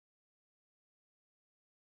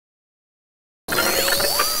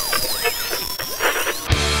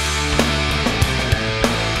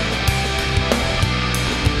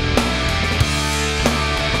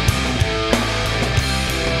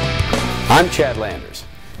I'm Chad Landers,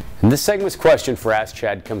 and this segment's question for Ask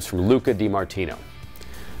Chad comes from Luca DiMartino.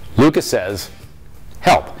 Luca says,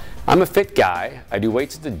 help, I'm a fit guy, I do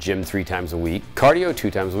weights at the gym 3 times a week, cardio 2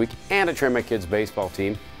 times a week, and I train my kids' baseball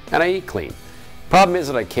team, and I eat clean. Problem is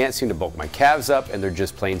that I can't seem to bulk my calves up and they're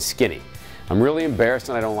just plain skinny. I'm really embarrassed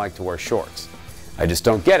and I don't like to wear shorts. I just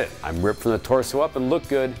don't get it. I'm ripped from the torso up and look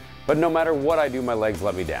good, but no matter what I do, my legs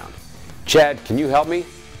let me down. Chad, can you help me?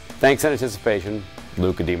 Thanks in anticipation,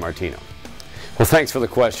 Luca DiMartino. Well, thanks for the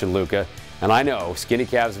question, Luca. And I know skinny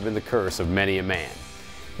calves have been the curse of many a man.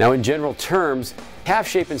 Now, in general terms, calf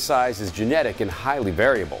shape and size is genetic and highly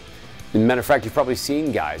variable. As a matter of fact, you've probably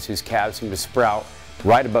seen guys whose calves seem to sprout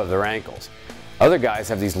right above their ankles. Other guys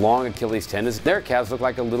have these long Achilles tendons. Their calves look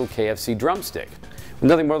like a little KFC drumstick, with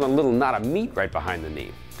nothing more than a little knot of meat right behind the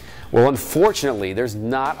knee. Well, unfortunately, there's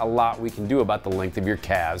not a lot we can do about the length of your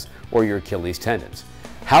calves or your Achilles tendons.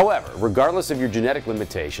 However, regardless of your genetic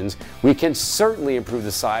limitations, we can certainly improve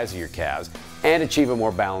the size of your calves and achieve a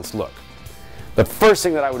more balanced look. The first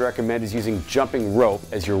thing that I would recommend is using jumping rope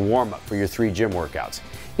as your warm-up for your 3 gym workouts.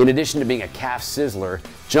 In addition to being a calf sizzler,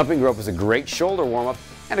 jumping rope is a great shoulder warm-up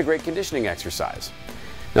and a great conditioning exercise.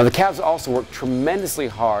 Now, the calves also work tremendously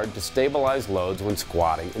hard to stabilize loads when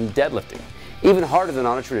squatting and deadlifting, even harder than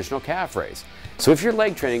on a traditional calf raise. So if your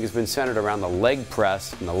leg training has been centered around the leg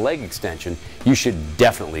press and the leg extension, you should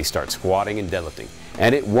definitely start squatting and deadlifting,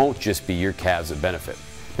 and it won't just be your calves that benefit.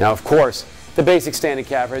 Now, of course, the basic standing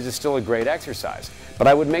calf raise is still a great exercise, but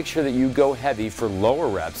I would make sure that you go heavy for lower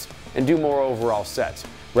reps and do more overall sets,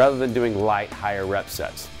 rather than doing light, higher rep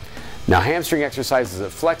sets. Now, hamstring exercises that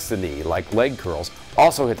flex the knee, like leg curls,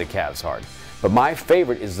 also hit the calves hard, but my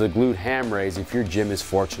favorite is the glute ham raise if your gym is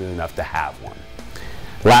fortunate enough to have one.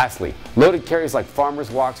 Lastly, loaded carries like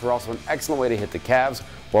farmer's walks are also an excellent way to hit the calves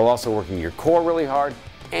while also working your core really hard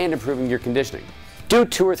and improving your conditioning. Do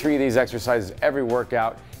 2 or 3 of these exercises every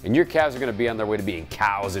workout and your calves are going to be on their way to being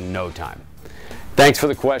cows in no time. Thanks for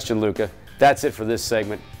the question, Luca. That's it for this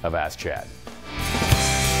segment of Ask Chad.